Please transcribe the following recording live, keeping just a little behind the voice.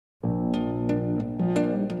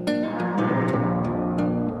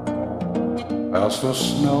as the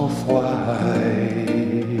snow flies.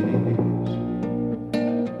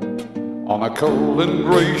 On a cold and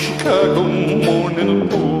gray Chicago morning, a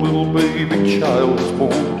poor little baby child was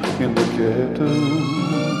born in the ghetto.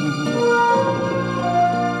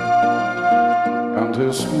 And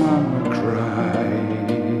his mama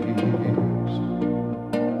cries,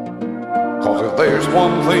 'cause if there's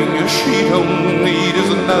one thing she don't need is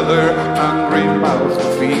another hungry mouth to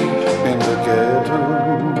feed in the ghetto.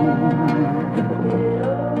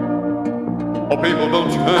 Oh, people,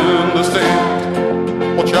 don't you understand?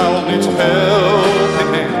 Well, child needs some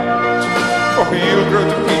helping hands, or he'll grow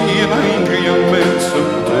to be an angry young man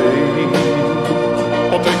someday.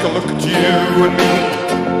 Well, take a look at you and me.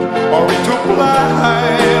 Are we too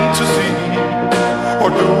blind to see? Or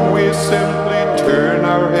do we simply turn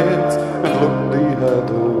our heads and look the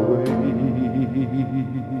other way?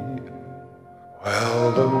 Well,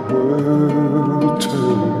 the world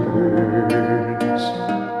turns,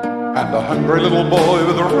 and the hungry little boy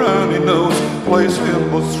with a runny nose plays in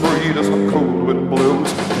the street as the cold wind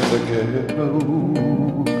blows in the ghetto.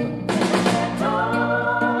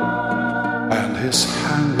 And his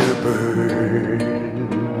hunger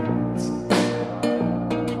burns,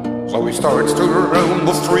 so he starts to roam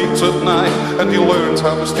the streets at night, and he learns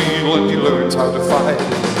how to steal and he learns how to fight.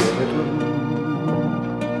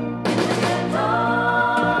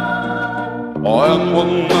 And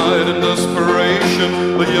one night in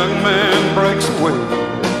desperation, the young man breaks away.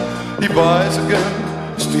 He buys a gun,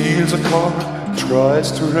 steals a car,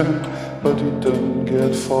 tries to run, but he don't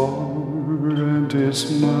get far, and his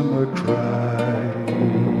mama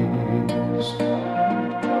cries.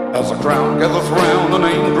 As the crowd gathers round, an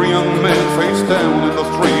angry young man face down in the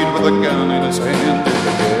street with a gun in his hand in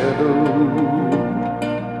the ghetto.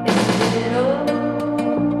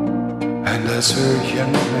 And as her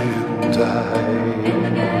young man dies,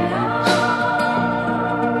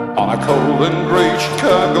 on a cold and gray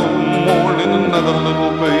Chicago morning, another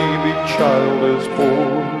little baby child is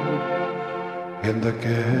born in the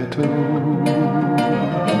ghetto.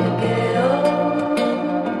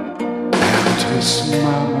 And his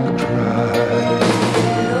mama cries.